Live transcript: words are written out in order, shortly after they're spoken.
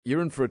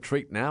You're in for a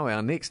treat now.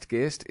 Our next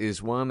guest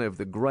is one of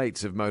the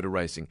greats of motor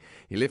racing.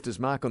 He left his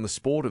mark on the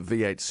sport of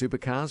V8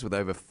 supercars with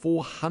over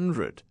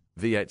 400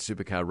 V8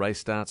 supercar race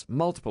starts,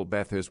 multiple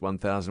Bathurst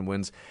 1000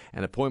 wins,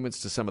 and appointments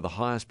to some of the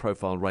highest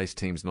profile race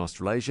teams in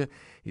Australasia.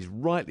 He's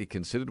rightly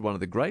considered one of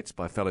the greats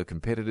by fellow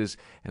competitors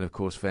and, of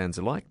course, fans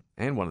alike,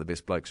 and one of the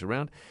best blokes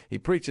around. He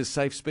preaches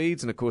safe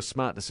speeds and, of course,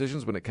 smart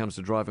decisions when it comes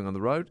to driving on the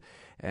road.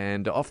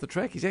 And off the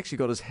track, he's actually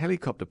got his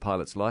helicopter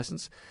pilot's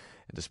licence.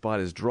 And despite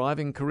his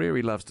driving career,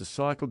 he loves to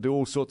cycle, do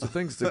all sorts of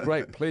things. It's a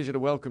great pleasure to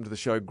welcome to the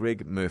show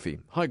Greg Murphy.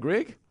 Hi,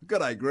 Greg.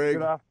 G'day, Greg.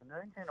 Good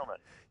afternoon, gentlemen.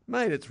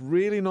 Mate, it's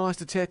really nice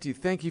to chat to you.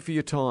 Thank you for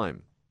your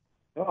time.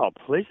 Oh,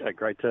 pleasure.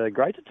 Great to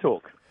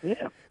talk.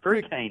 Yeah,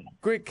 very keen.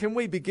 Greg, can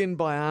we begin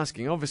by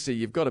asking, obviously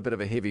you've got a bit of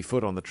a heavy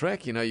foot on the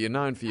track, you know, you're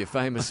known for your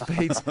famous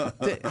speeds.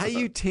 Are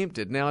you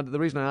tempted? Now, the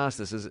reason I ask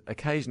this is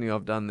occasionally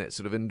I've done that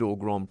sort of indoor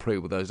Grand Prix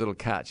with those little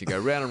carts. You go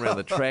round and round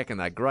the track and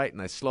they're great and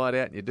they slide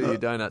out and you do your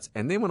donuts.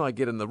 And then when I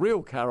get in the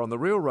real car on the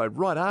real road,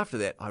 right after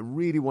that, I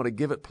really want to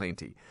give it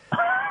plenty.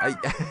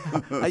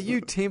 Are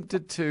you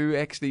tempted to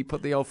actually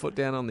put the old foot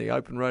down on the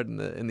open road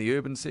in the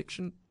urban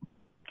section?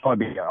 I'd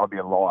be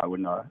a liar,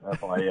 wouldn't I,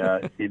 if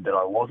I said that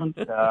I wasn't.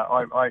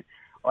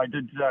 I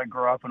did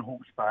grow up in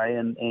Hawke's Bay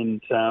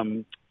and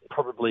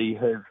probably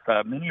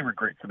have many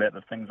regrets about the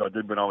things I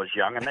did when I was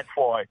young, and that's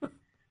why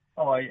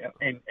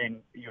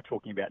and you're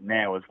talking about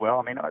now as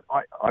well. I mean,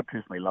 I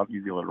personally love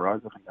New Zealand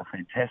roads. I think they're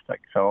fantastic.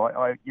 So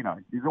I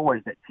there's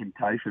always that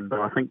temptation, but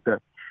I think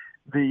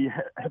the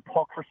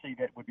hypocrisy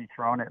that would be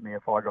thrown at me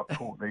if I got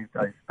caught these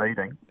days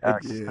speeding,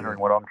 considering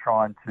what I'm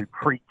trying to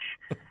preach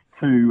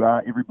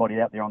to everybody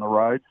out there on the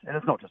roads, and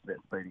it's not just about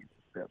speeding;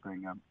 it's about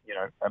being,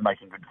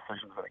 making good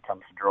decisions when it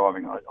comes to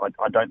driving.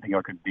 I don't think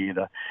I could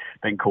bear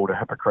being called a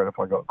hypocrite if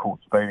I got caught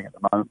speeding at the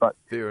moment. But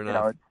fair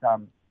enough.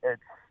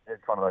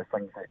 It's one of those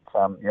things that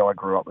I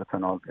grew up with,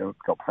 and I've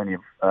got plenty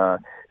of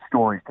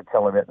stories to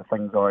tell about the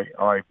things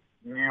I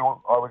knew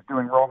I was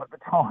doing wrong at the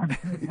time.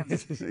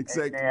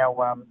 Exactly.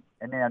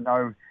 And now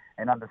know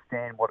and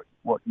understand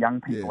what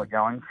young people are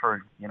going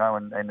through,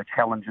 and the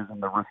challenges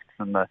and the risks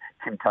and the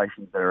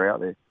temptations that are out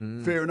there.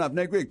 Fair enough.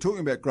 Now, Greg,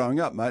 talking about growing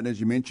up, mate, and as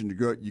you mentioned,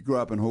 you grew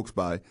up in Hawke's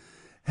Bay.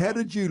 How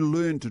did you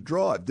learn to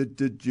drive?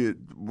 Did you?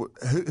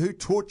 Who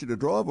taught you to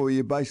drive, or were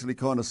you basically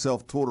kind of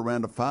self-taught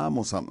around a farm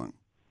or something?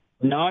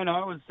 No, I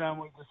was.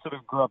 We just sort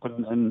of grew up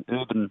in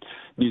urban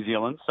New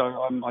Zealand, so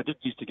I did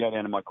used to go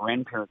down to my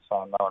grandparents'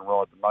 farm though and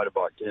ride the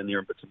motorbike down there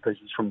in bits and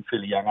pieces from a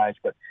fairly young age.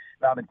 But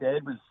my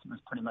dad was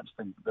pretty much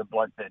the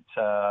bloke that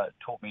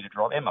taught me to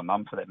drive, and my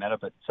mum for that matter.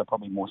 But so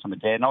probably more so my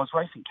dad. And I was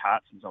racing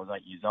karts since I was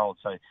 8 years old.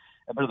 So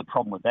a bit of the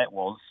problem with that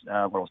was what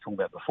I was talking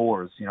about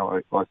before is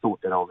I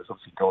thought that I was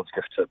obviously God's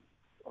gift to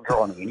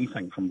driving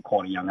anything from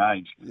quite a young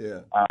age.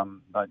 Yeah.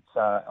 But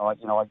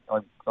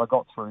I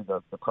got through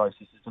the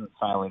processes, didn't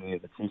fail any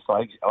of the tests.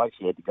 I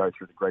actually had to go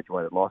through the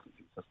graduated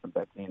licensing system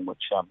back then,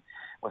 which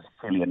was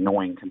fairly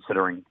annoying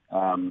considering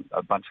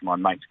a bunch of my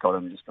mates got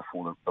in just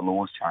before the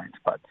laws changed.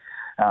 But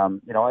I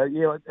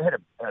had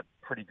a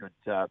pretty good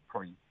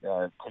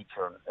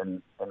teacher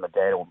and my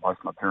dad, or both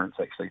my parents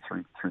actually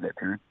through that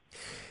period.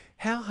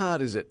 How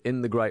hard is it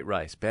in the great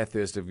race,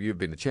 Bathurst? You've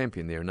been a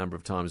champion there a number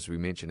of times, as we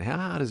mentioned. How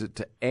hard is it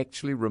to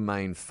actually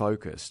remain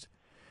focused?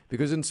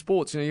 Because in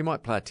sports, you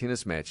might play a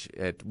tennis match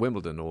at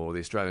Wimbledon or the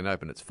Australian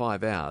Open. It's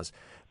 5 hours,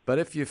 but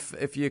if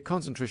your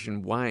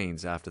concentration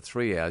wanes after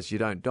 3 hours, you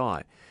don't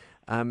die.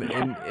 Fair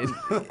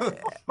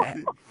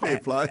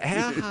play.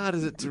 How hard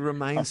is it to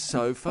remain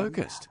so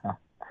focused?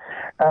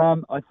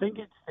 I think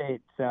it's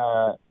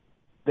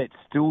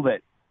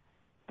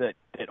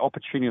that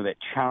opportunity, that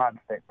chance,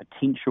 that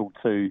potential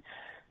to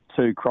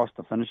cross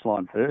the finish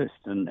line first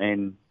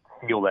and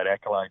feel that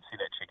accolade, see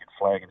that checkered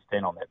flag and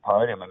stand on that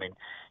podium. I mean,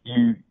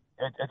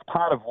 it's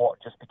part of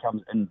what just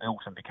becomes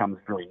inbuilt and becomes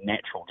very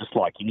natural, just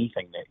like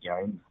anything that,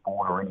 in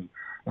sport or any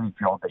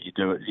job that you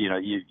do,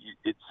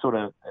 it's sort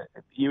of,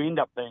 you end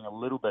up being a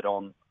little bit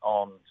on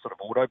sort of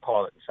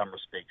autopilot in some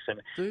respects.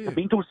 And the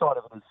mental side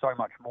of it is so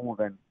much more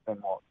than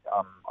what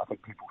I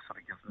think people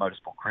sort of give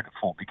motorsport credit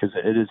for, because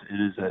it is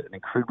an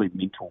incredibly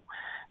mental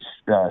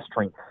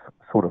strength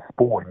sort of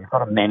sport. And you've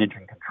got to manage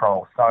and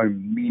control so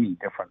many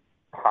different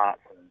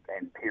parts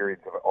and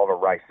periods of a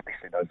race,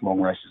 especially those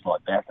long races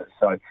like Bathurst.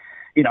 So,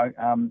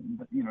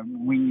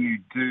 when you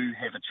do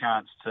have a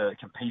chance to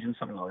compete in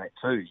something like that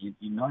too,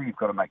 you've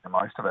got to make the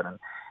most of it,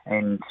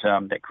 and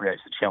that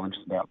creates the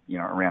challenges about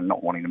around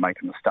not wanting to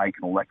make a mistake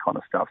and all that kind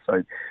of stuff.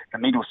 So the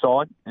mental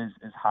side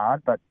is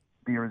hard, but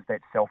there is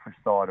that selfish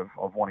side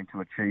of wanting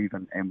to achieve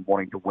and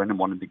wanting to win and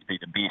wanting to be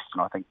the best.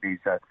 And I think there's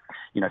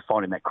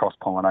finding that cross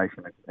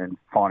pollination and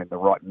finding the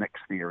right mix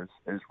there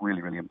is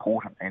really, really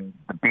important. And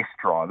the best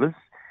drivers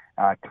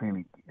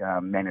clearly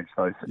manage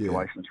those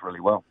situations really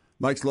well.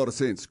 Makes a lot of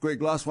sense. Greg,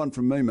 last one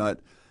from me, mate.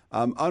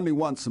 Only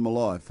once in my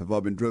life have I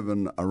been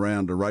driven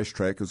around a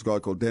racetrack. There's a guy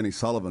called Danny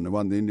Sullivan who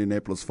won the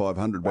Indianapolis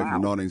 500 back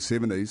in the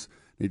 1970s.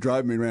 He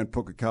drove me around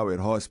Pukekohe at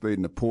high speed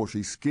in a Porsche.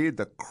 He scared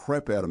the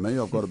crap out of me,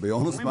 I've got to be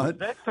honest, mate. When was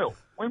that, Phil?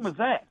 When was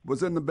that?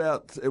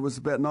 It was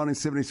about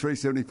 1973,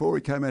 74.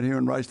 He came out here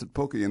and raced at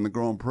Pookie in the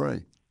Grand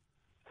Prix.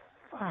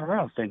 Oh, that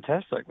was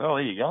fantastic. Well,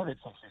 there you go.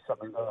 That's actually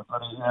something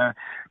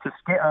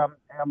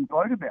I'm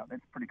glad about.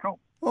 That's pretty cool.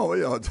 Oh,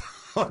 yeah,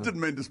 I didn't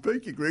mean to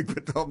speak you, Greg,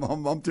 but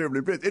I'm terribly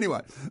impressed.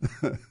 Anyway,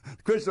 the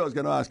question I was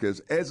going to ask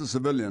is, as a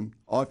civilian,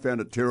 I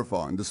found it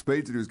terrifying. The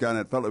speeds that he was going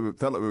at, felt like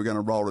we were going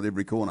to roll at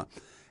every corner.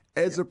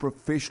 As a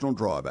professional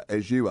driver,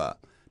 as you are,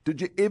 did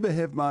you ever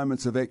have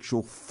moments of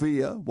actual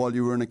fear while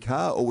you were in a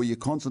car, or were you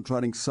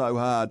concentrating so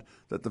hard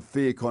that the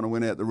fear kind of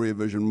went out the rear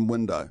vision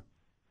window?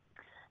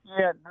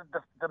 Yeah,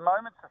 the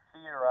moments of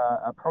fear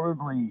are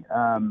probably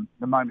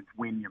the moments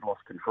when you've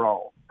lost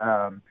control.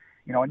 I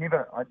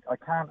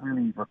can't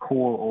really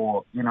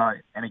recall,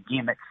 and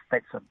again,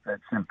 that's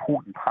an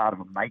important part of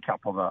a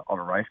makeup of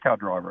a race car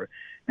driver,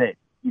 that,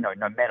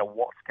 no matter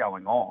what's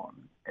going on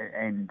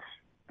and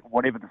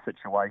whatever the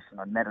situation,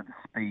 no matter the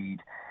speed,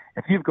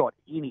 if you've got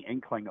any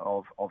inkling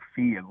of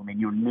fear, I mean,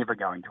 you're never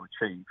going to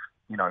achieve,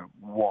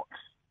 what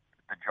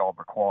the job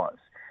requires.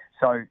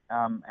 So,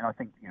 and I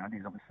think,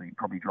 there's obviously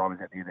probably drivers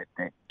out there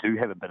that do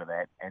have a bit of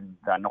that, and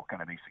they're not going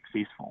to be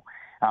successful.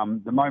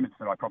 The moments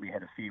that I probably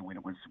had a fear when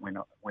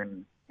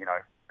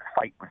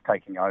fate was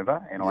taking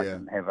over, and I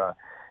didn't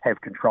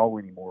have control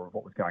anymore of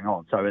what was going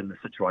on. So in the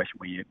situation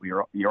where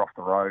you're off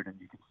the road and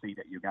you can see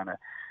that you're going to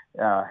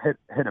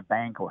hit a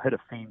bank or hit a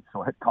fence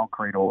or hit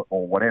concrete or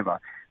whatever,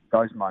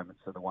 those moments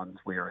are the ones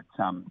where it's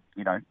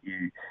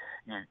you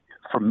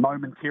from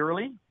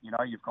momentarily,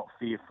 you've got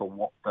fear for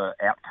what the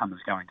outcome is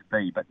going to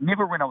be, but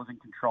never when I was in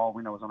control,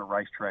 when I was on a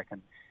racetrack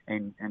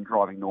and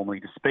driving normally.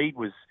 The speed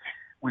was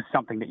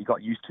something that you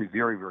got used to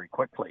very, very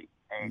quickly.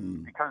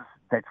 And because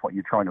that's what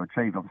you're trying to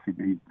achieve, obviously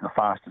be the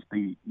fastest,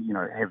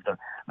 have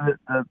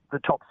the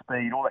top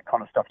speed, all that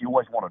kind of stuff. You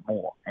always wanted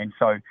more, and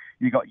so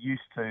you got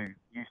used to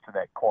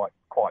that quite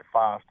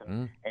fast.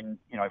 And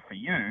for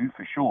you,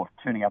 for sure,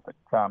 turning up at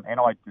and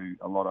I do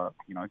a lot of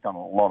done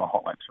a lot of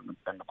hot laps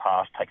in the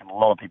past, taken a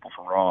lot of people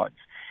for rides,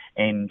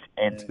 and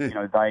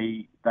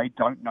they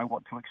don't know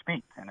what to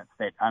expect, and it's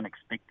that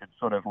unexpected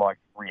sort of like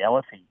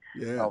reality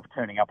of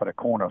turning up at a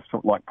corner,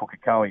 sort of like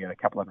Pukekohe at a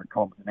couple hundred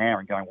kilometres an hour,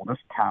 and going, well, this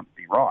can't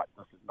be right.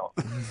 This is not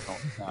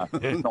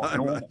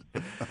normal.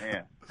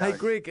 Yeah. Hey,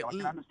 Greg, I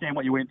can understand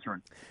what you went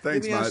through.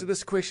 Thanks, let me answer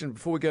this question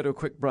before we go to a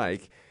quick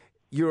break.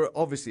 You're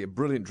obviously a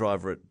brilliant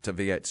driver at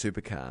V8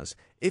 supercars.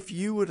 If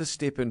you were to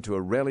step into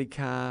a rally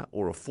car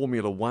or a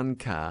Formula One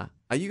car,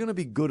 are you going to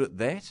be good at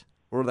that,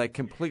 or are they a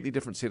completely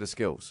different set of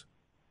skills?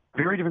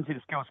 Very different set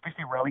of skills,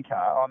 especially a rally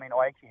car. I mean,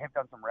 I actually have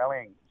done some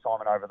rallying,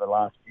 Simon, over the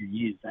last few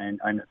years,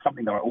 and it's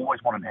something that I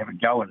always wanted to have a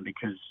go in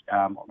because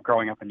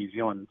growing up in New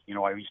Zealand,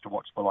 I used to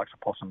watch the likes of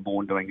Possum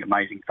Bourne doing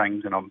amazing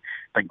things, and I'm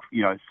a big,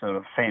 sort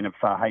of fan of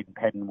Hayden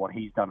Paddon and what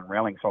he's done in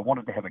rallying, so I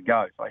wanted to have a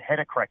go. So I had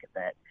a crack at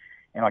that,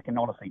 and I can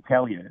honestly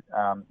tell you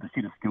the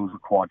set of skills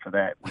required for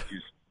that, which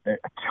is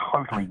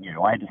totally new.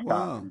 I had to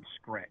start from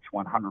scratch,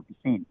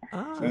 100%.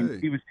 Oh.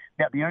 And it was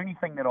about the only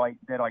thing that I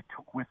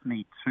took with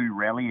me to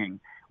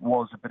rallying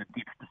was a bit of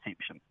depth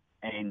perception,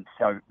 and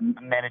so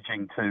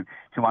managing to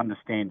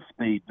understand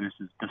speed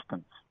versus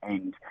distance.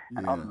 And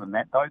other than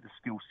that, though, the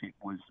skill set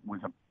was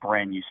a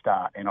brand new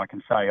start. And I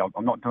can say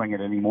I'm not doing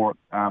it anymore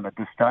at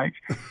this stage.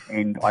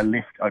 And I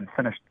left and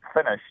finished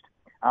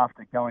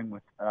after going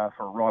with for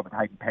a ride with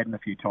Hayden Paddon a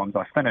few times.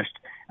 I finished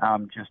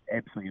just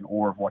absolutely in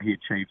awe of what he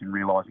achieved and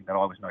realising that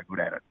I was no good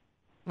at it.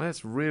 Well,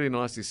 that's really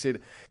nicely said.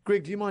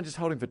 Greg, do you mind just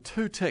holding for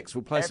 2 ticks?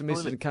 We'll play some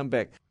message and come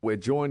back. We're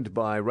joined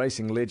by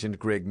racing legend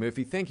Greg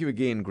Murphy. Thank you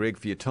again, Greg,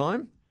 for your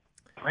time.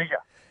 Pleasure.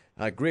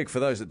 Greg,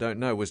 for those that don't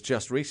know, was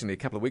just recently, a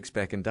couple of weeks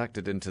back,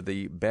 inducted into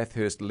the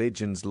Bathurst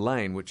Legends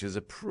Lane, which is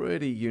a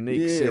pretty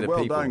unique set of people.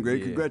 Well done, Greg.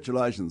 Yeah.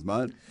 Congratulations,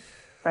 mate.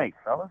 Thanks,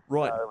 fellas.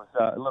 Right. It was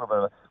a little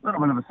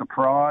bit of a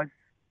surprise.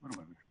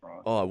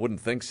 Oh, I wouldn't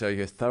think so.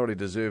 You thoroughly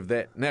deserve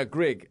that. Now,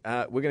 Greg,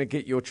 we're going to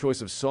get your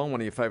choice of song,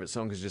 one of your favourite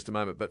songs, in just a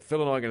moment. But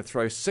Phil and I are going to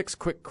throw 6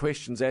 quick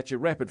questions at you,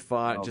 rapid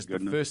fire, Oh, just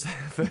goodness. the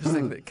first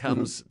thing that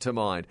comes to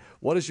mind.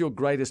 What is your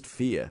greatest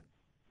fear?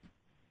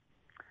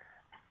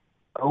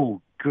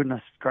 Oh,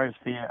 goodness, greatest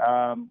fear.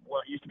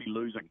 Well, it used to be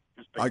losing.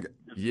 Just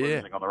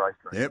losing on the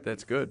racetrack. Yep,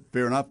 That's good.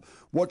 fair enough.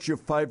 What's your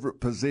favourite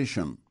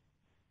possession?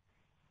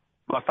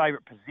 My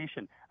favourite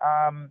possession.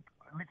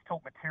 Let's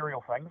talk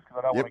material things because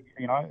I don't want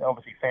to,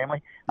 obviously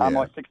family.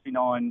 My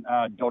 69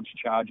 Dodge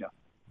Charger.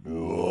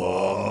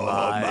 Oh,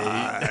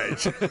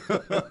 mate.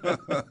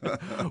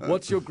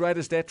 What's your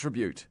greatest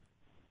attribute?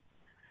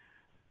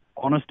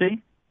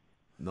 Honesty.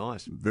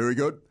 Nice. Very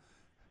good.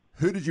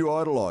 Who did you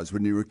idolise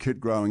when you were a kid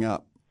growing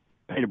up?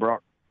 Peter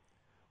Brock.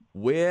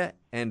 Where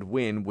and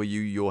when were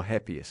you your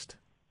happiest?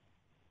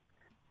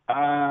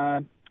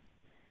 Where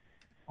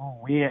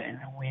and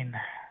when?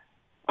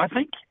 I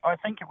think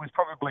it was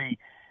probably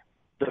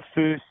the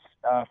first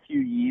few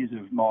years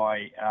of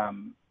my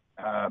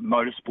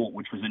motorsport,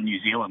 which was in New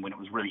Zealand, when it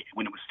was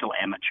still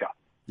amateur.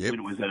 Yep. When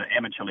it was at an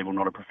amateur level,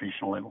 not a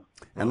professional level.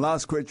 And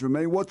last question from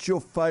me, what's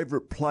your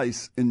favourite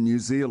place in New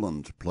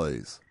Zealand,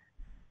 please?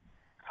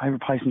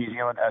 Favourite place in New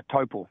Zealand?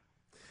 Taupo.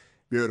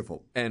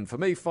 Beautiful. And for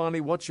me, finally,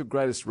 what's your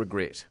greatest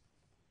regret?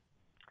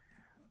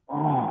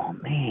 Oh,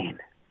 man.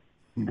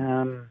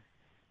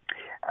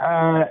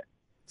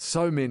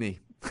 So many.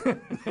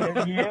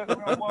 Yeah,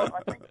 well,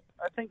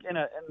 I think in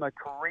my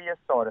career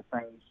side of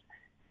things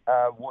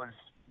was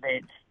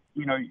that,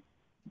 you know,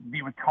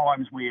 there were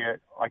times where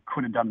I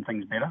could have done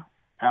things better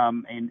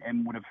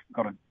and would have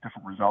got a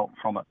different result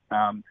from it.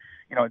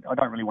 You know, I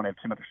don't really want to have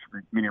too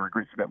many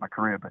regrets about my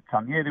career, but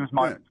yeah, there was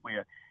moments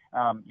where,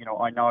 you know,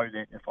 I know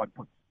that if I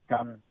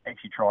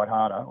actually tried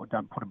harder or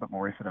put a bit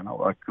more effort in,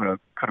 I could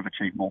have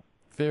achieved more.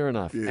 Fair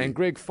enough. Yeah. And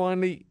Greg,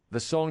 finally, the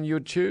song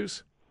you'd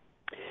choose?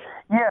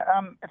 Yeah,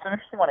 it's an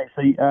interesting one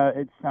actually.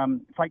 It's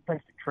 "Fake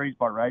Plastic Trees"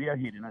 by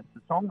Radiohead, and it's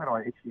a song that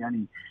I actually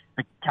only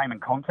came in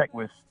contact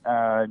with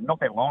not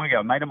that long ago.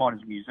 A mate of mine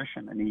is a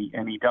musician,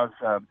 and he does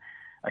a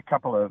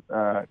couple of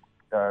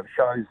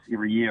shows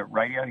every year,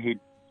 Radiohead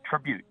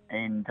tribute,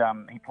 and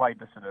he played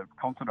this at a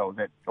concert I was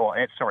at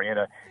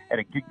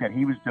a gig that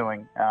he was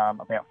doing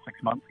about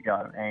 6 months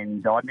ago,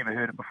 and I'd never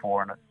heard it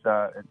before, and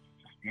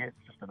it's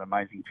just an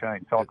amazing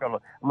tune. So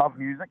love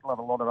music, love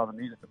a lot of other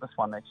music, but this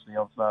one actually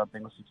I've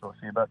been listening to a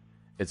fair bit.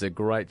 It's a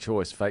great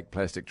choice, Fake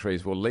Plastic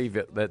Trees. We'll leave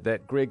it at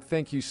that. Greg,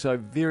 thank you so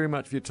very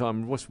much for your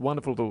time. It was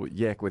wonderful to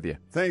yak with you.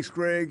 Thanks,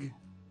 Greg.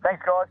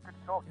 Thanks, guys. Good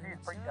to talk to you.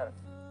 Appreciate it.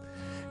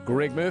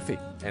 Greg Murphy,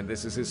 and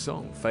this is his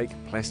song, Fake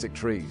Plastic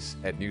Trees,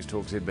 at News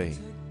Talk ZB.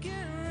 Get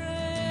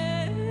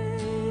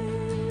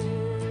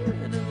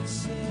rid of the